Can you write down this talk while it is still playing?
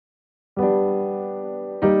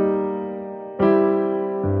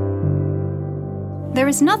there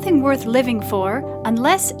is nothing worth living for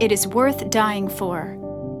unless it is worth dying for.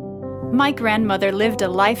 My grandmother lived a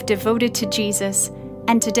life devoted to Jesus,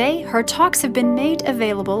 and today her talks have been made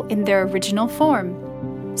available in their original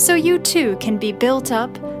form. So you too can be built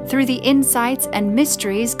up through the insights and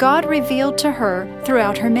mysteries God revealed to her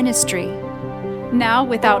throughout her ministry. Now,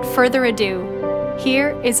 without further ado,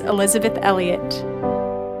 here is Elizabeth Elliot.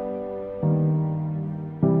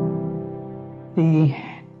 The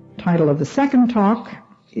title of the second talk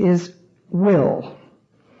is Will.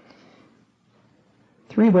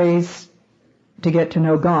 3 ways to get to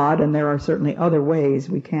know God, and there are certainly other ways.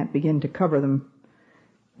 We can't begin to cover them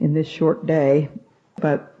in this short day.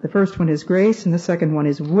 But the first one is grace, and the second one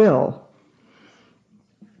is will.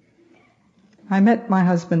 I met my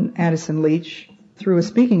husband, Addison Leach, through a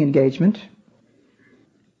speaking engagement.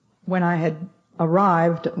 When I had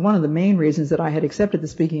arrived, one of the main reasons that I had accepted the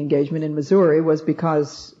speaking engagement in Missouri was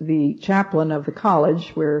because the chaplain of the college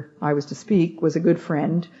where I was to speak was a good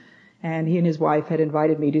friend, and he and his wife had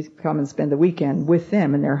invited me to come and spend the weekend with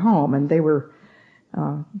them in their home, and they were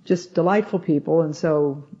just delightful people, and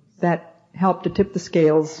so that helped to tip the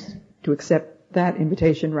scales to accept that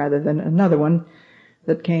invitation rather than another one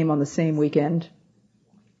that came on the same weekend.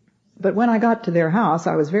 But when I got to their house,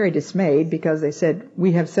 I was very dismayed because they said,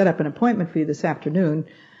 "We have set up an appointment for you this afternoon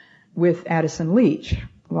with Addison Leach."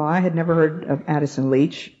 Well, I had never heard of Addison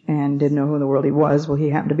Leach and didn't know who in the world he was. Well, he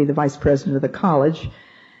happened to be the vice president of the college.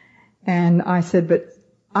 And I said, "But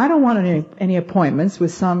I don't want any appointments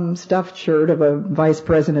with some stuffed shirt of a vice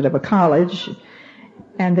president of a college."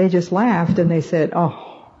 And they just laughed and they said,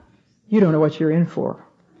 "Oh, you don't know what you're in for.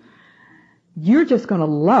 You're just going to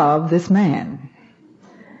love this man."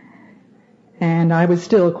 And I was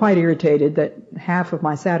still quite irritated that half of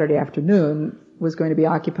my Saturday afternoon was going to be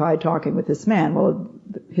occupied talking with this man. Well,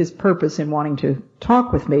 his purpose in wanting to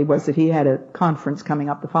talk with me was that he had a conference coming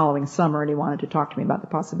up the following summer and he wanted to talk to me about the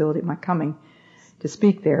possibility of my coming to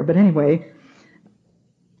speak there. But anyway,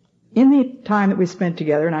 in the time that we spent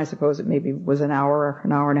together, and I suppose it maybe was an hour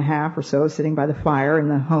and a half or so, sitting by the fire in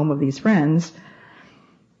the home of these friends,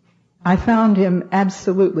 I found him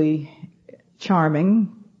absolutely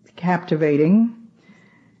charming, captivating,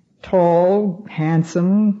 tall,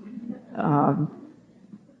 handsome,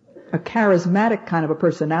 a charismatic kind of a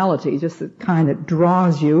personality, just the kind that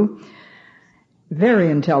draws you,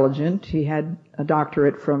 very intelligent. He had a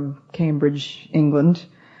doctorate from Cambridge, England,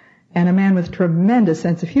 and a man with tremendous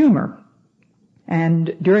sense of humor.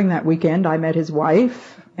 And during that weekend, I met his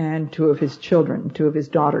wife and 2 of his children, 2 of his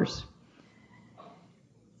daughters.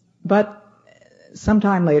 But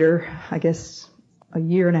sometime later, I guess a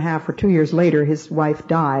year and a half or 2 years later, his wife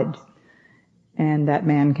died. And that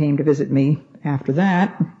man came to visit me after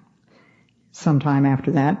that, sometime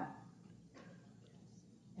after that.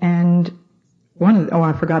 And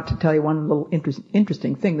I forgot to tell you one little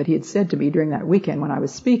interesting thing that he had said to me during that weekend when I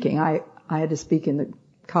was speaking. I had to speak in the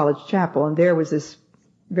college chapel, and there was this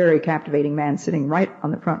very captivating man sitting right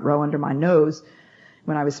on the front row under my nose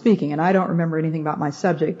when I was speaking. And I don't remember anything about my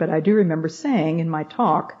subject, but I do remember saying in my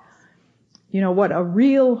talk, you know, what a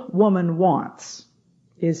real woman wants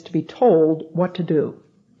is to be told what to do.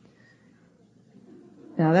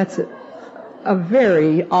 Now that's a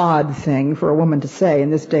very odd thing for a woman to say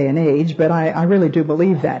in this day and age, but I really do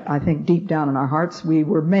believe that. I think deep down in our hearts we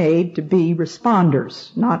were made to be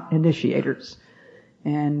responders, not initiators.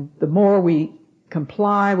 And the more we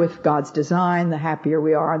comply with God's design, the happier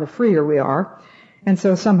we are, the freer we are. And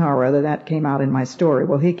so somehow or other that came out in my story.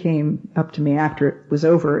 Well, he came up to me after it was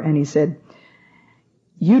over and he said,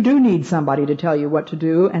 "You do need somebody to tell you what to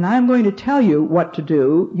do, and I'm going to tell you what to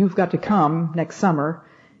do. You've got to come next summer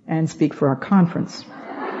and speak for our conference."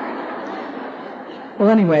 Well,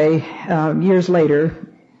 anyway, years later,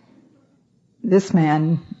 this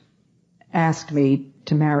man asked me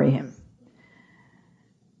to marry him.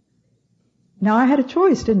 Now, I had a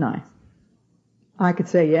choice, didn't I? I could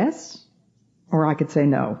say yes, or I could say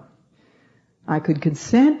no. I could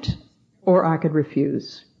consent, or I could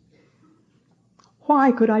refuse.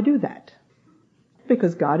 Why could I do that?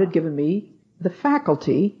 Because God had given me the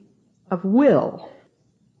faculty of will.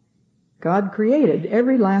 God created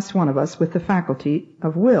every last one of us with the faculty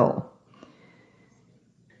of will.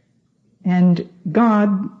 And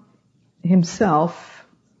God himself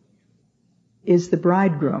is the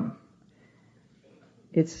bridegroom.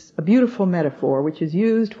 It's a beautiful metaphor which is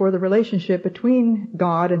used for the relationship between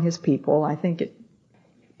God and his people. I think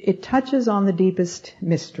it touches on the deepest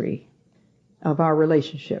mystery of our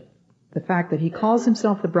relationship. The fact that he calls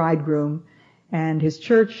himself the bridegroom and his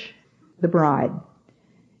church the bride.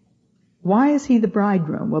 Why is he the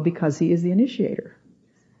bridegroom? Well, because he is the initiator.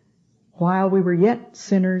 While we were yet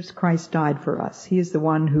sinners, Christ died for us. He is the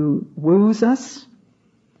one who woos us.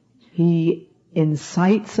 He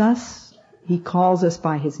incites us. He calls us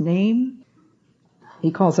by His name.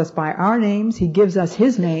 He calls us by our names. He gives us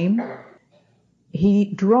His name. He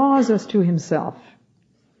draws us to Himself.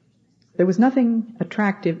 There was nothing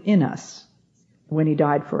attractive in us when He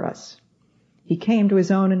died for us. He came to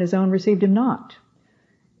His own, and His own received Him not.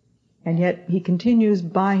 And yet He continues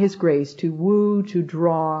by His grace to woo, to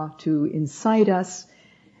draw, to incite us.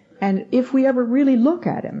 And if we ever really look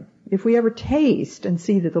at Him, if we ever taste and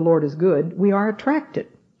see that the Lord is good, we are attracted.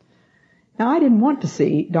 Now, I didn't want to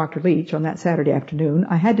see Dr. Leach on that Saturday afternoon.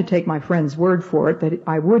 I had to take my friend's word for it that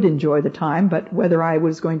I would enjoy the time, but whether I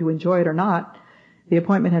was going to enjoy it or not, the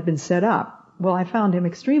appointment had been set up. Well, I found him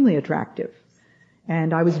extremely attractive.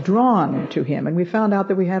 And I was drawn to him, and we found out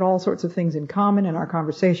that we had all sorts of things in common in our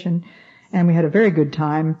conversation, and we had a very good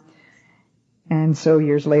time. And so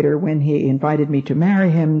years later, when he invited me to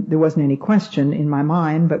marry him, there wasn't any question in my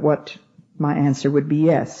mind but what my answer would be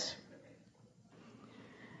yes.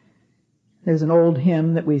 There's an old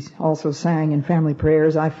hymn that we also sang in family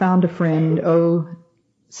prayers. I found a friend, oh,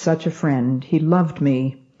 such a friend. He loved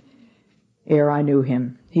me ere I knew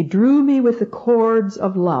him. He drew me with the cords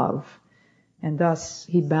of love, and thus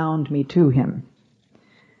He bound me to Him.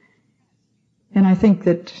 And I think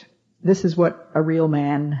that this is what a real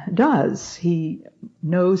man does. He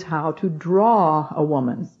knows how to draw a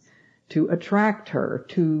woman, to attract her,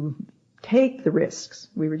 to take the risks.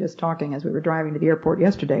 We were just talking as we were driving to the airport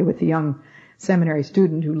yesterday with the young seminary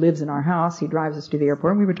student who lives in our house. He drives us to the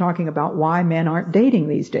airport, and we were talking about why men aren't dating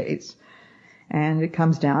these days. And it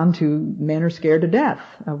comes down to men are scared to death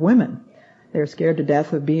of women. They're scared to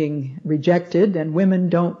death of being rejected, and women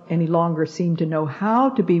don't any longer seem to know how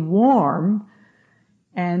to be warm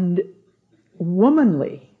and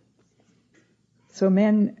womanly. So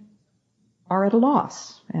men are at a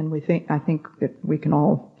loss, and I think that we can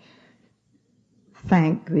all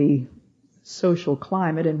thank the social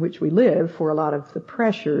climate in which we live for a lot of the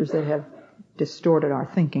pressures that have distorted our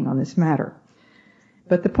thinking on this matter.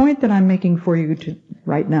 But the point that I'm making for you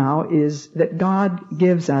right now is that God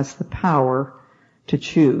gives us the power to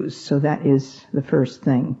choose. So that is the first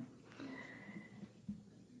thing.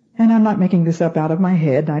 And I'm not making this up out of my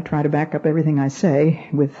head. I try to back up everything I say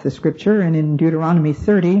with the scripture. And in Deuteronomy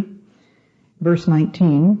 30, verse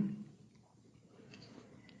 19,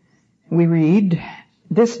 we read,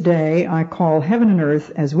 "This day I call heaven and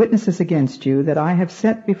earth as witnesses against you that I have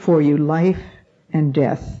set before you life and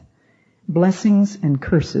death, blessings and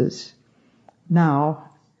curses.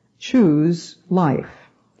 Now choose life,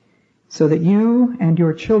 so that you and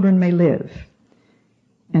your children may live,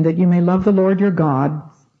 and that you may love the Lord your God,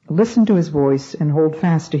 listen to His voice, and hold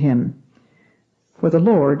fast to Him. For the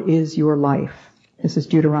Lord is your life." This is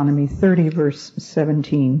Deuteronomy 30, verse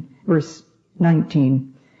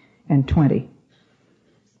 19 and 20.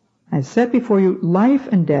 "I've set before you life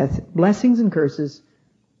and death, blessings and curses,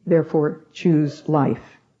 therefore choose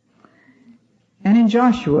life." And in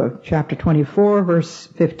Joshua chapter 24, verse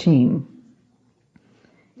 15,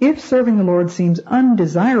 "If serving the Lord seems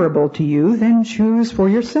undesirable to you, then choose for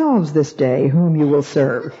yourselves this day whom you will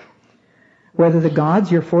serve, whether the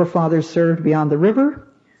gods your forefathers served beyond the river,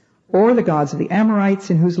 or the gods of the Amorites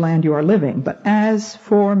in whose land you are living. But as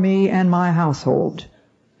for me and my household,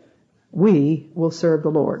 we will serve the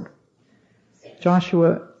Lord."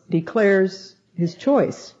 Joshua declares his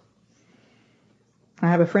choice. I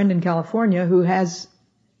have a friend in California who has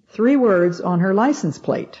 3 words on her license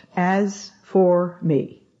plate, "as for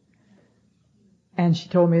me." And she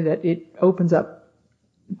told me that it opens up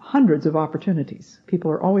hundreds of opportunities. People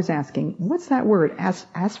are always asking, what's that word?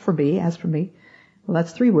 As for me, as for me. Well,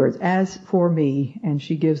 that's 3 words, "as for me." And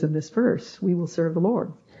she gives them this verse, "We will serve the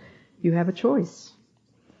Lord." You have a choice.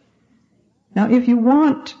 Now, if you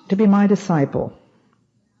want to be my disciple,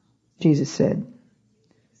 Jesus said,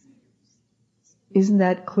 isn't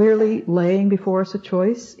that clearly laying before us a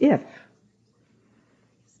choice? If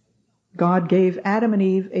God gave Adam and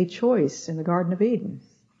Eve a choice in the Garden of Eden.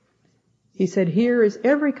 He said, here is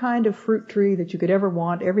every kind of fruit tree that you could ever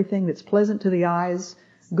want, everything that's pleasant to the eyes,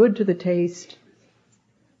 good to the taste.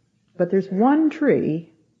 But there's one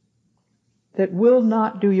tree that will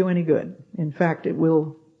not do you any good. In fact, it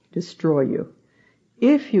will destroy you.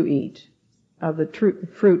 If you eat of the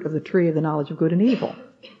fruit of the tree of the knowledge of good and evil,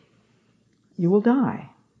 you will die.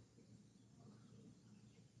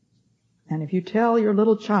 And if you tell your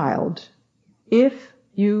little child, if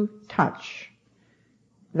you touch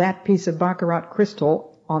that piece of baccarat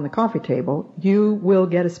crystal on the coffee table, you will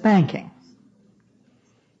get a spanking.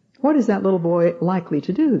 What is that little boy likely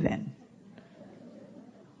to do then?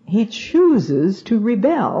 He chooses to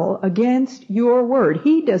rebel against your word.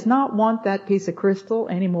 He does not want that piece of crystal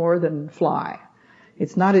any more than fly.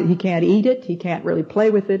 It's not, he can't eat it, he can't really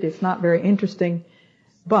play with it, it's not very interesting.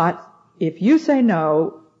 But if you say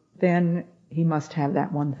no, then he must have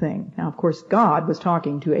that one thing. Now, of course, God was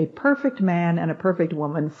talking to a perfect man and a perfect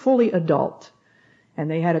woman, fully adult.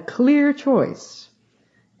 And they had a clear choice.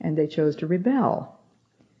 And they chose to rebel.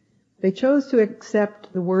 They chose to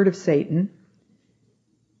accept the word of Satan.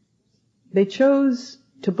 They chose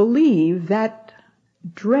to believe that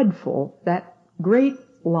dreadful, that great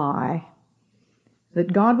lie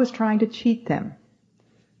that God was trying to cheat them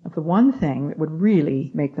of the one thing that would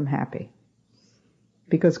really make them happy.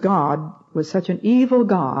 Because God was such an evil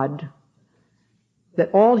God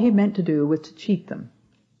that all he meant to do was to cheat them.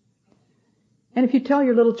 And if you tell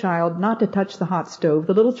your little child not to touch the hot stove,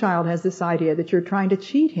 the little child has this idea that you're trying to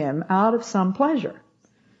cheat him out of some pleasure.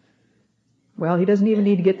 Well, he doesn't even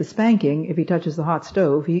need to get the spanking if he touches the hot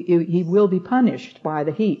stove. He will be punished by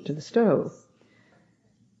the heat to the stove.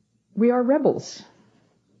 We are rebels.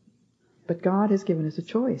 But God has given us a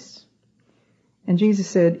choice. And Jesus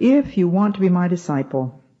said, if you want to be my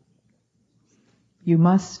disciple, you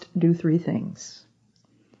must do 3 things.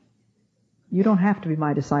 You don't have to be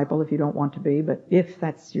my disciple if you don't want to be, but if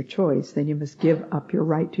that's your choice, then you must give up your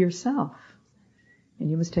right to yourself.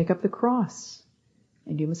 And you must take up the cross.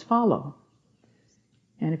 And you must follow.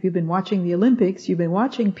 And if you've been watching the Olympics, you've been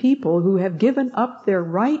watching people who have given up their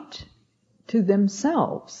right to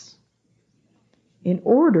themselves in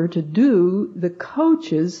order to do the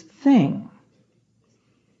coach's thing.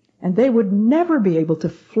 And they would never be able to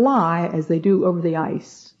fly as they do over the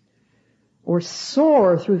ice, or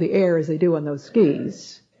soar through the air as they do on those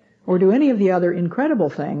skis, or do any of the other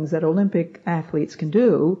incredible things that Olympic athletes can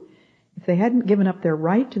do if they hadn't given up their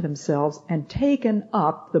right to themselves and taken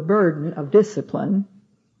up the burden of discipline.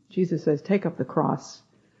 Jesus says, take up the cross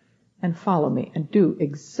and follow me and do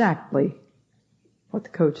exactly what the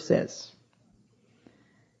coach says.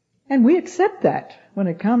 And we accept that when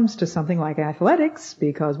it comes to something like athletics,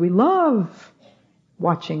 because we love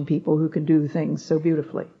watching people who can do things so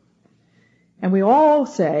beautifully. And we all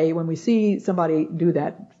say, when we see somebody do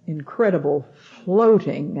that incredible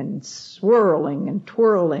floating and swirling and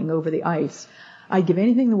twirling over the ice, I'd give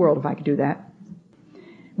anything in the world if I could do that.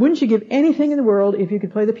 Wouldn't you give anything in the world if you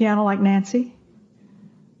could play the piano like Nancy?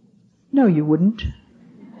 No, you wouldn't.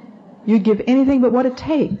 You'd give anything but what it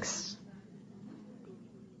takes.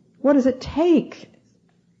 What does it take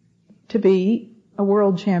to be a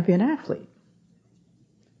world champion athlete?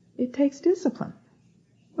 It takes discipline,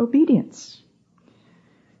 obedience.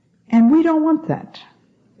 And we don't want that.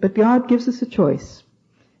 But God gives us a choice.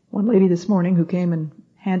 One lady this morning who came and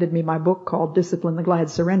handed me my book called Discipline, the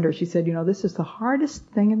Glad Surrender, she said, this is the hardest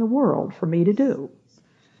thing in the world for me to do.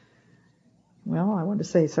 Well, I want to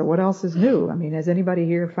say, so what else is new? I mean, has anybody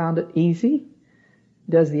here found it easy?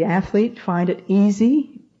 Does the athlete find it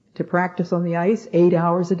easy to practice on the ice 8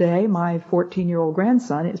 hours a day? My 14-year-old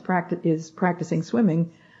grandson is practicing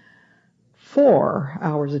swimming 4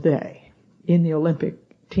 hours a day in the Olympic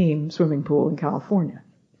team swimming pool in California.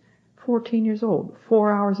 14 years old,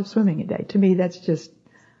 4 hours of swimming a day. To me, that's just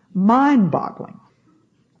mind-boggling.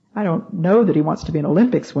 I don't know that he wants to be an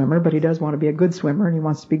Olympic swimmer, but he does want to be a good swimmer, and he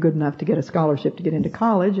wants to be good enough to get a scholarship to get into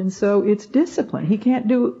college, and so it's discipline. He can't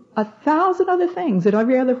do 1,000 other things that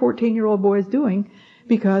every other 14-year-old boy is doing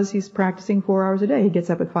because he's practicing 4 hours a day. He gets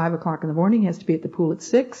up at 5 o'clock in the morning. He has to be at the pool at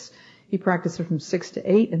 6. He practices from 6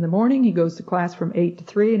 to 8 in the morning. He goes to class from 8 to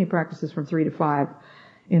 3, and he practices from 3 to 5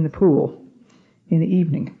 in the pool in the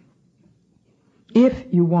evening. If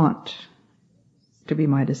you want to be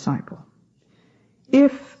my disciple,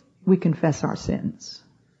 if we confess our sins,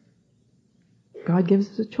 God gives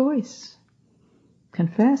us a choice.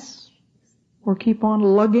 Confess or keep on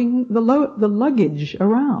lugging the luggage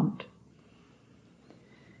around.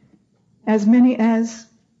 As many as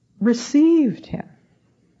received him,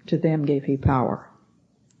 to them gave he power.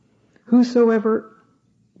 Whosoever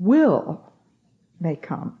will may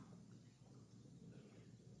come.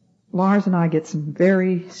 Lars and I get some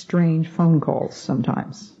very strange phone calls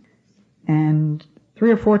sometimes. And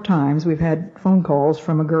 3 or 4 times we've had phone calls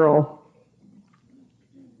from a girl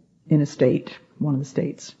in a state, one of the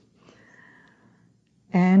states.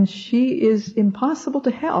 And she is impossible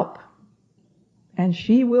to help. And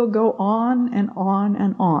she will go on and on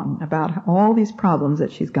and on about all these problems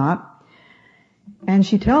that she's got. And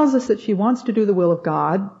she tells us that she wants to do the will of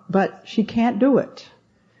God, but she can't do it.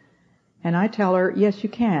 And I tell her, yes, you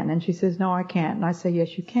can. And she says, no, I can't. And I say,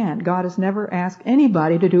 yes, you can. God has never asked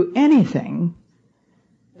anybody to do anything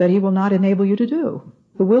that he will not enable you to do.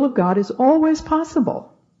 The will of God is always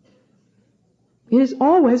possible. It is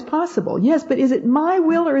always possible. Yes, but is it my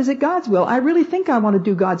will or is it God's will? I really think I want to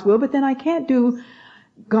do God's will, but then I can't do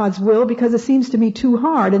God's will because it seems to me too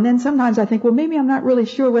hard. And then sometimes I think, well, maybe I'm not really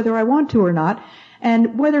sure whether I want to or not.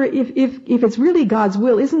 And whether, if it's really God's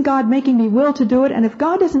will, isn't God making me will to do it? And if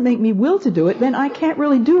God doesn't make me will to do it, then I can't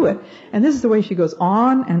really do it. And this is the way she goes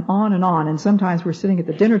on and on and on. And sometimes we're sitting at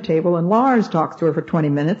the dinner table and Lars talks to her for 20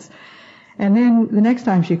 minutes. And then the next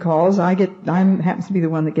time she calls, I happens to be the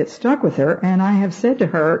one that gets stuck with her, and I have said to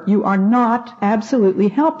her, you are not absolutely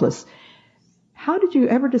helpless. How did you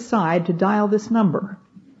ever decide to dial this number?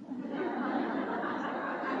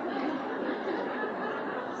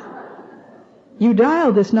 You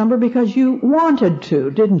dialed this number because you wanted to,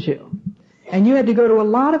 didn't you? And you had to go to a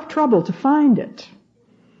lot of trouble to find it.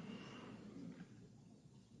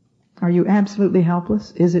 Are you absolutely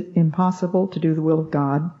helpless? Is it impossible to do the will of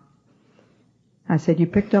God? I said, you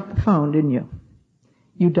picked up the phone, didn't you?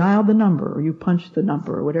 You dialed the number, or you punched the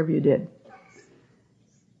number, or whatever you did.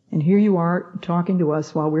 And here you are talking to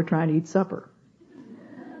us while we're trying to eat supper.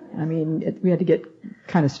 I mean, we had to get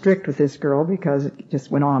kind of strict with this girl because it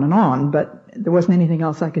just went on and on, but there wasn't anything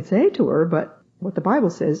else I could say to her but what the Bible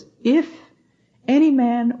says, if any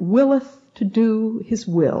man willeth to do his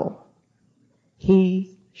will,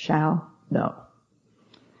 he shall know.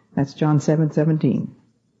 That's John 7:17.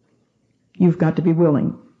 You've got to be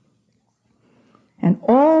willing. And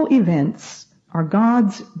all events are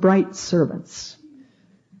God's bright servants.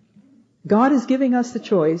 God is giving us the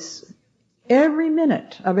choice every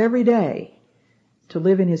minute of every day to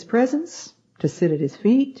live in His presence, to sit at His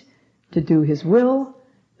feet, to do His will,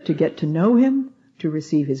 to get to know Him, to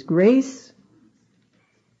receive His grace.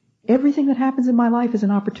 Everything that happens in my life is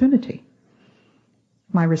an opportunity.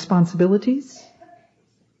 My responsibilities,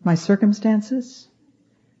 my circumstances,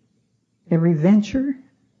 every venture,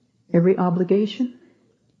 every obligation,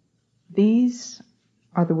 these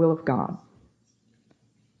are the will of God.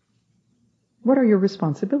 What are your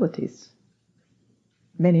responsibilities?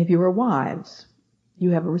 Many of you are wives.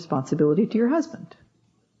 You have a responsibility to your husband.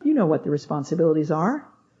 You know what the responsibilities are.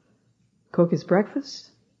 Cook his breakfast,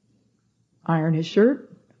 iron his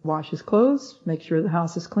shirt, wash his clothes, make sure the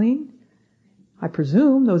house is clean. I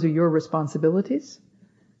presume those are your responsibilities.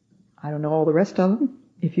 I don't know all the rest of them.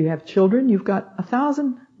 If you have children, you've got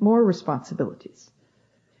 1,000 more responsibilities.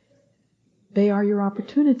 They are your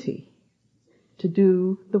opportunity to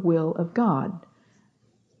do the will of God.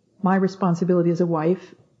 My responsibility as a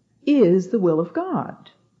wife is the will of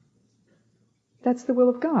God. That's the will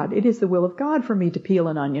of God. It is the will of God for me to peel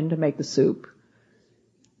an onion to make the soup.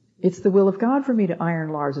 It's the will of God for me to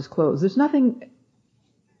iron Lars's clothes. There's nothing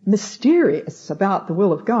mysterious about the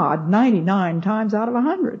will of God 99 times out of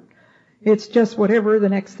 100. It's just whatever the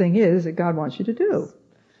next thing is that God wants you to do.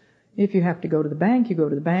 If you have to go to the bank, you go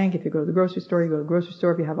to the bank. If you go to the grocery store, you go to the grocery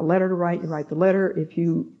store. If you have a letter to write, you write the letter. If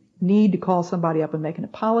you need to call somebody up and make an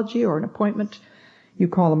apology or an appointment, you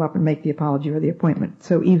call them up and make the apology or the appointment.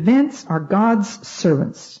 So events are God's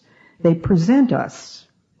servants. They present us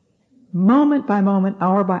moment by moment,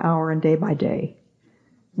 hour by hour, and day by day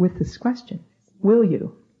with this question: will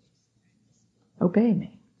you obey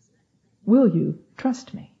me? Will you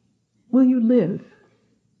trust me? Will you live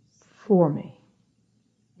for me,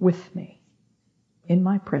 with me, in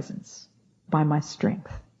my presence, by my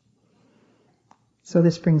strength? So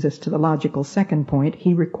this brings us to the logical second point.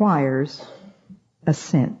 He requires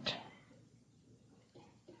assent.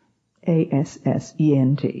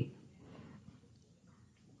 A-S-S-E-N-T.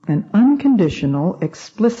 An unconditional,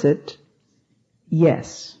 explicit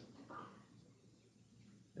yes.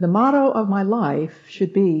 The motto of my life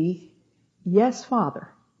should be, yes, Father.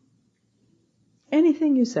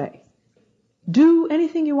 Anything you say. Do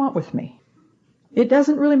anything you want with me. It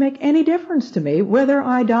doesn't really make any difference to me whether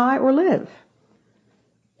I die or live,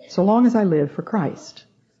 so long as I live for Christ.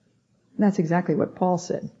 And that's exactly what Paul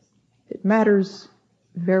said. It matters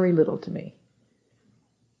very little to me.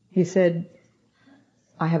 He said,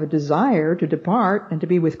 I have a desire to depart and to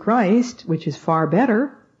be with Christ, which is far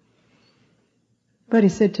better. But he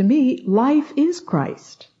said to me, life is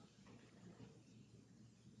Christ.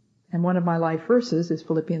 And one of my life verses is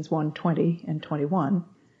Philippians 1:20 and 21,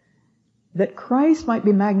 that Christ might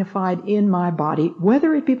be magnified in my body,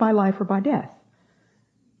 whether it be by life or by death.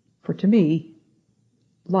 For to me,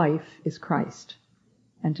 life is Christ,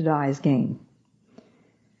 and to die is gain.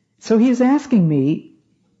 So he is asking me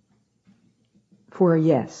for a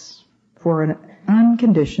yes, for an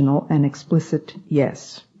unconditional and explicit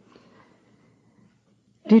yes.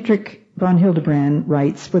 Dietrich von Hildebrand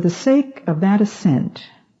writes, for the sake of that assent,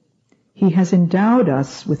 He has endowed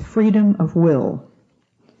us with freedom of will,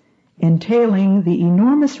 entailing the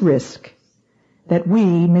enormous risk that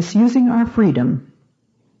we, misusing our freedom,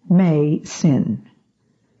 may sin.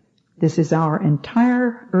 This is our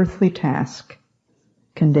entire earthly task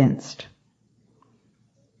condensed.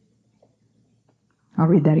 I'll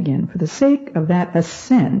read that again. For the sake of that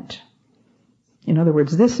assent, in other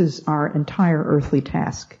words, this is our entire earthly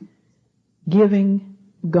task, giving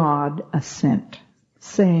God assent,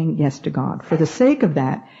 saying yes to God. For the sake of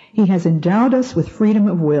that, He has endowed us with freedom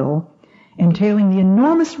of will, entailing the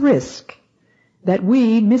enormous risk that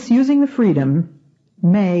we, misusing the freedom,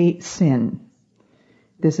 may sin.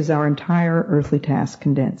 This is our entire earthly task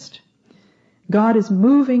condensed. God is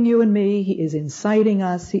moving you and me. He is inciting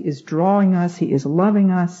us. He is drawing us. He is loving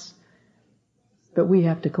us. But we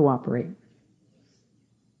have to cooperate.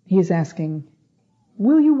 He is asking,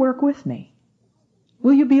 will you work with me?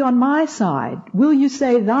 Will you be on my side? Will you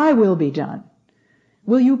say, thy will be done?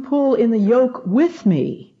 Will you pull in the yoke with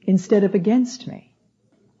me instead of against me?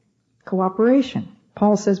 Cooperation.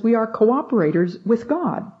 Paul says we are cooperators with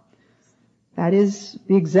God. That is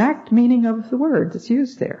the exact meaning of the word that's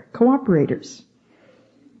used there. Cooperators.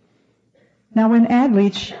 Now when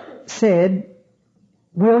Adleach said,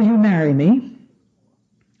 will you marry me?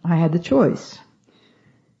 I had the choice.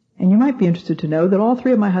 And you might be interested to know that all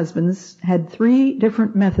three of my husbands had 3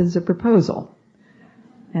 different methods of proposal.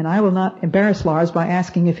 And I will not embarrass Lars by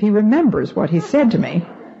asking if he remembers what he said to me.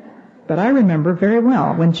 But I remember very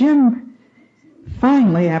well. When Jim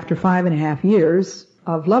finally, after 5.5 years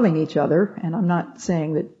of loving each other, and I'm not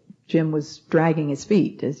saying that Jim was dragging his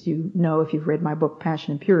feet, as you know if you've read my book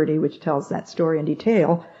Passion and Purity, which tells that story in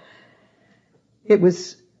detail, it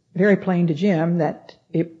was very plain to Jim that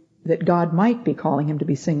God might be calling him to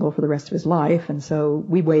be single for the rest of his life, and so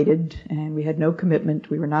we waited, and we had no commitment.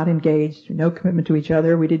 We were not engaged, no commitment to each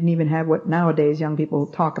other. We didn't even have what nowadays young people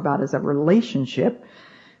talk about as a relationship,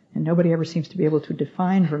 and nobody ever seems to be able to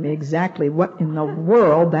define for me exactly what in the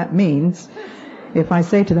world that means. If I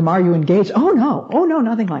say to them, are you engaged? Oh no,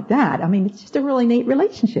 nothing like that. I mean, it's just a really neat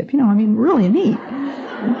relationship, really neat.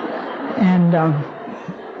 And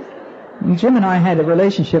Jim and I had a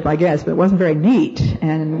relationship, I guess, but it wasn't very neat,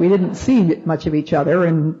 and we didn't see much of each other,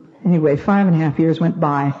 and anyway, 5.5 years went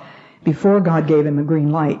by before God gave him a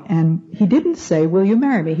green light, and he didn't say, will you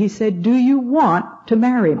marry me? He said, do you want to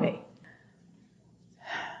marry me?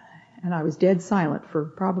 And I was dead silent for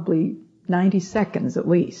probably 90 seconds at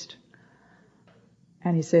least.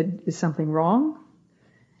 And he said, is something wrong?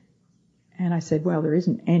 And I said, well, there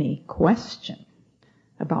isn't any question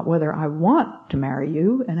about whether I want to marry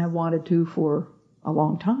you, and I wanted to for a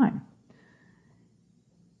long time.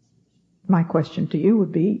 My question to you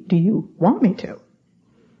would be, do you want me to?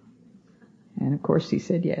 And of course he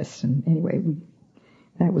said yes. And anyway,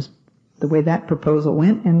 that was the way that proposal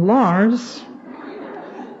went. And Lars,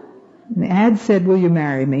 the ad said, will you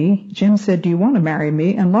marry me? Jim said, do you want to marry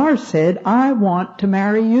me? And Lars said, I want to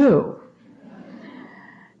marry you.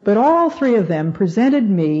 But all 3 of them presented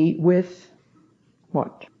me with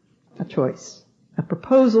what? A choice. A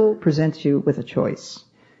proposal presents you with a choice.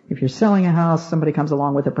 If you're selling a house, somebody comes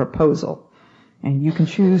along with a proposal, and you can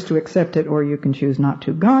choose to accept it or you can choose not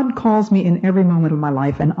to. God calls me in every moment of my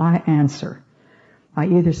life, and I answer. I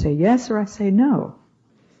either say yes or I say no.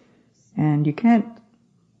 And you can't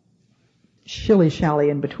shilly-shally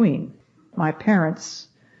in between. My parents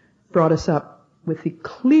brought us up with the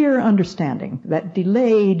clear understanding that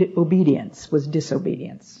delayed obedience was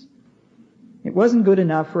disobedience. It wasn't good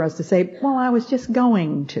enough for us to say, well, I was just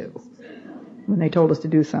going to, when they told us to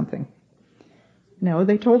do something. No,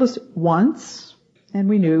 they told us once, and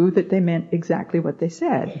we knew that they meant exactly what they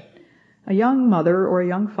said. A young mother or a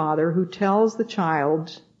young father who tells the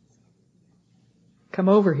child, come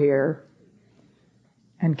over here,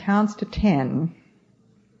 and counts to 10,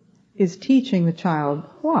 is teaching the child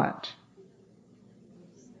what?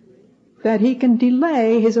 That he can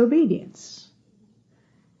delay his obedience.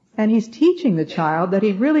 And he's teaching the child that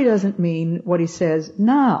he really doesn't mean what he says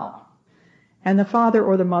now. And the father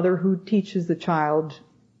or the mother who teaches the child,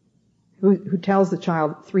 who tells the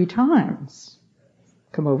child 3 times,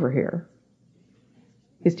 come over here,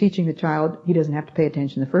 is teaching the child he doesn't have to pay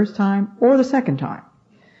attention the first time or the second time.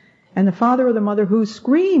 And the father or the mother who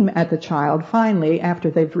scream at the child finally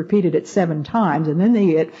after they've repeated it 7 times, and then they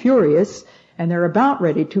get furious and they're about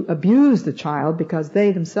ready to abuse the child because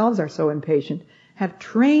they themselves are so impatient, have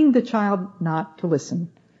trained the child not to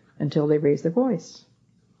listen until they raise their voice.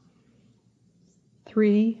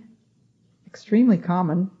 3 extremely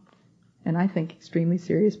common and I think extremely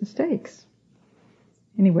serious mistakes.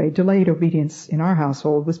 Anyway, delayed obedience in our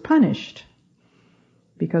household was punished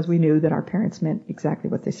because we knew that our parents meant exactly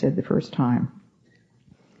what they said the first time.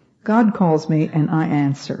 God calls me and I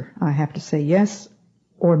answer. I have to say yes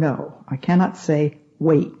or no. I cannot say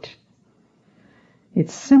wait.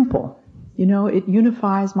 It's simple. You know, it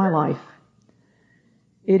unifies my life.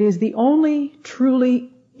 It is the only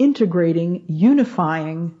truly integrating,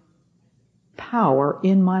 unifying power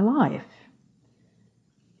in my life.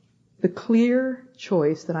 The clear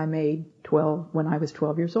choice that I made when I was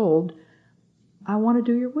 12 years old, I want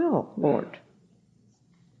to do your will, Lord.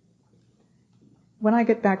 When I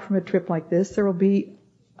get back from a trip like this, there will be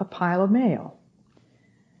a pile of mail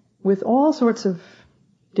with all sorts of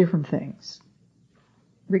different things.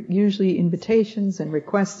 Usually invitations and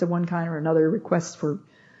requests of one kind or another, requests for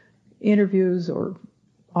interviews or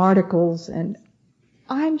articles, and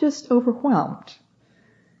I'm just overwhelmed.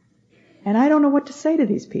 And I don't know what to say to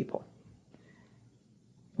these people.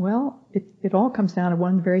 Well, it all comes down to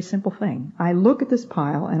one very simple thing. I look at this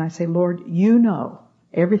pile and I say, Lord, you know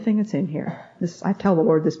everything that's in here. I tell the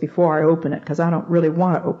Lord this before I open it because I don't really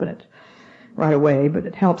want to open it right away, but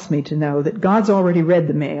it helps me to know that God's already read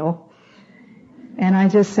the mail. And I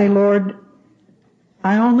just say, Lord,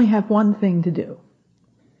 I only have one thing to do.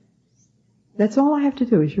 That's all I have to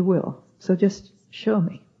do is your will. So just show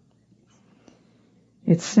me.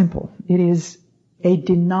 It's simple. It is a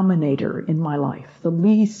denominator in my life, the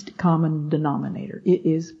least common denominator. It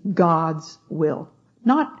is God's will.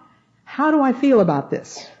 Not, how do I feel about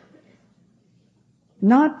this?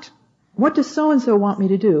 Not, what does so-and-so want me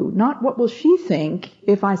to do? Not, what will she think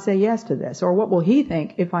if I say yes to this? Or what will he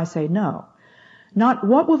think if I say no? Not,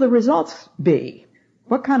 what will the results be?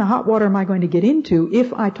 What kind of hot water am I going to get into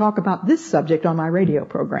if I talk about this subject on my radio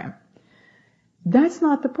program? That's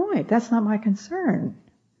not the point. That's not my concern.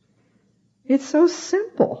 It's so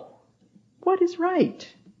simple. What is right?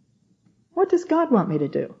 What does God want me to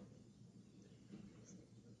do?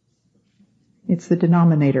 It's the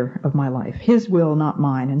denominator of my life. His will, not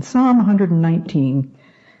mine. In Psalm 119,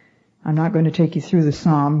 I'm not going to take you through the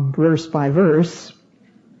psalm verse by verse,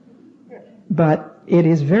 but it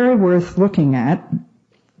is very worth looking at.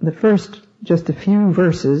 The first, just a few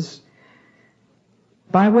verses,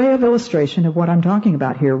 by way of illustration of what I'm talking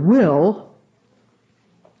about here. Will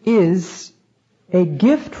is a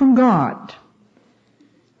gift from God,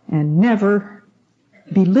 and never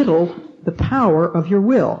belittle the power of your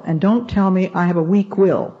will. And don't tell me I have a weak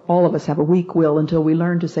will. All of us have a weak will until we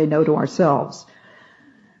learn to say no to ourselves.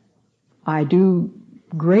 I do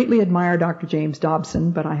greatly admire Dr. James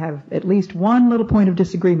Dobson, but I have at least one little point of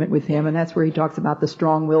disagreement with him, and that's where he talks about the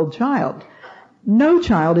strong-willed child. No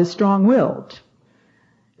child is strong-willed.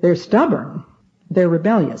 They're stubborn. They're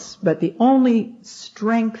rebellious. But the only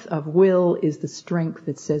strength of will is the strength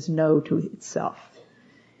that says no to itself.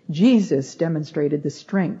 Jesus demonstrated the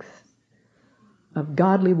strength of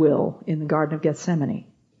godly will in the Garden of Gethsemane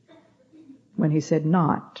when he said,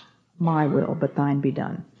 not my will, but thine be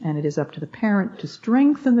done. And it is up to the parent to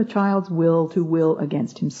strengthen the child's will to will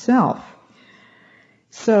against himself.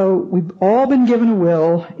 So we've all been given a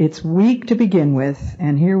will. It's weak to begin with.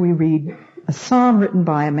 And here we read a psalm written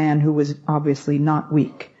by a man who was obviously not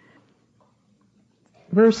weak.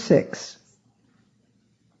 Verse 6.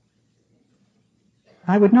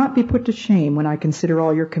 I would not be put to shame when I consider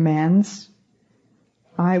all your commands.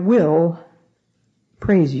 I will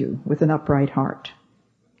praise you with an upright heart.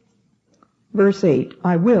 Verse 8,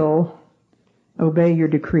 I will obey your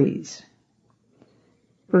decrees.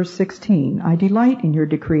 Verse 16, I delight in your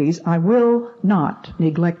decrees. I will not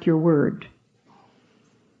neglect your word.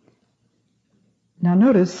 Now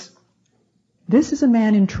notice, this is a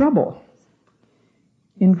man in trouble.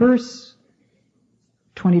 In verse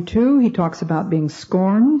 22, he talks about being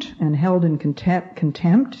scorned and held in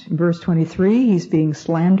contempt. In verse 23, he's being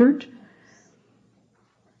slandered.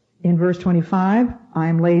 In verse 25, I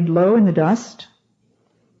am laid low in the dust.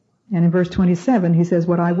 And in verse 27, he says,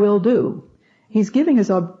 what I will do. He's giving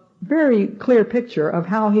us a very clear picture of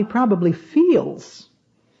how he probably feels.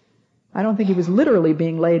 I don't think he was literally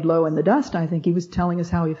being laid low in the dust. I think he was telling us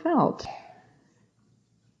how he felt.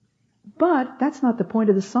 But that's not the point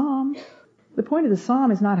of the psalm. The point of the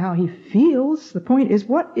psalm is not how he feels. The point is,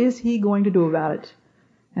 what is he going to do about it?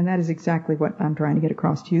 And that is exactly what I'm trying to get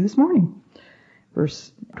across to you this morning.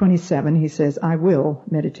 Verse 27, he says, I will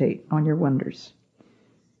meditate on your wonders.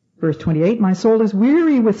 Verse 28, my soul is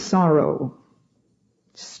weary with sorrow.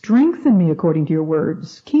 Strengthen me according to your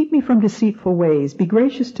words. Keep me from deceitful ways. Be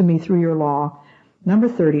gracious to me through your law. Number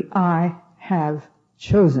 30, I have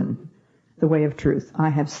chosen the way of truth. I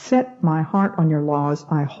have set my heart on your laws.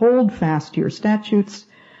 I hold fast to your statutes.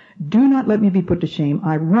 Do not let me be put to shame.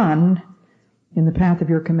 I run in the path of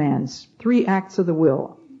your commands. 3 acts of the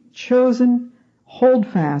will. Chosen, hold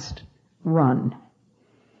fast, run.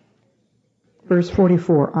 Verse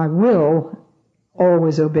 44, I will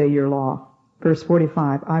always obey your law. Verse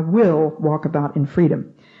 45, I will walk about in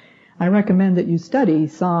freedom. I recommend that you study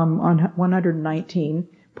Psalm 119,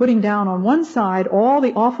 putting down on one side all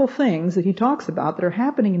the awful things that he talks about that are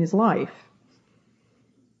happening in his life,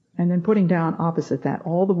 and then putting down opposite that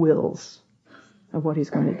all the wills of what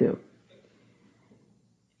he's going to do.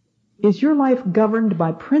 Is your life governed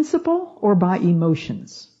by principle or by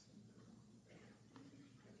emotions?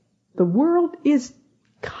 The world is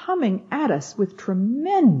coming at us with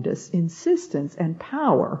tremendous insistence and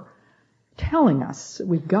power, telling us that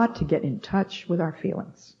we've got to get in touch with our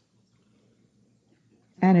feelings.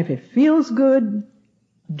 And if it feels good,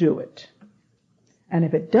 do it. And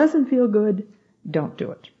if it doesn't feel good, don't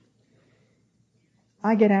do it.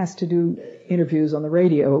 I get asked to do interviews on the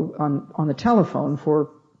radio, on the telephone for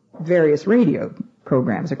various radio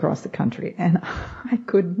programs across the country, and I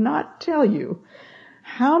could not tell you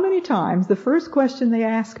how many times the first question they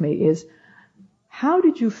ask me is, how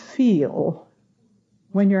did you feel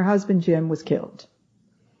when your husband Jim was killed?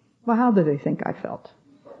 Well, how do they think I felt?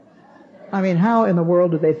 I mean, how in the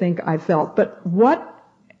world do they think I felt? But what's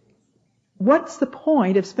the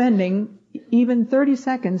point of spending even 30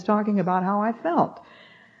 seconds talking about how I felt?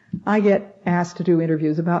 I get asked to do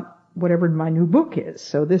interviews about whatever my new book is.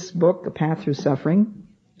 So this book, A Path Through Suffering,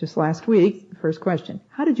 just last week, first question,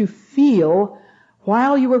 how did you feel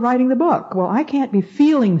while you were writing the book? Well, I can't be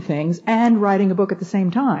feeling things and writing a book at the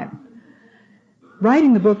same time.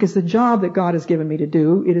 Writing the book is the job that God has given me to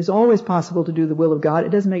do. It is always possible to do the will of God.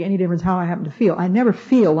 It doesn't make any difference how I happen to feel. I never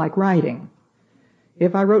feel like writing.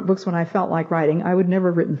 If I wrote books when I felt like writing, I would never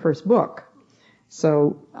have written the first book.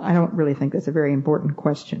 So I don't really think that's a very important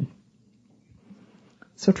question.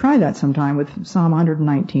 So try that sometime with Psalm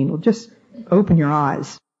 119. It'll just open your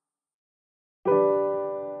eyes.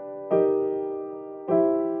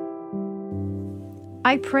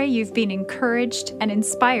 I pray you've been encouraged and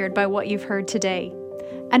inspired by what you've heard today,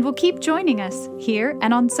 and will keep joining us here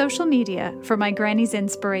and on social media for My Granny's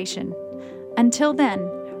Inspiration. Until then,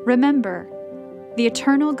 remember, the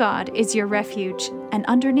eternal God is your refuge, and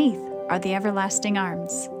underneath are the everlasting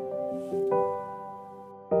arms.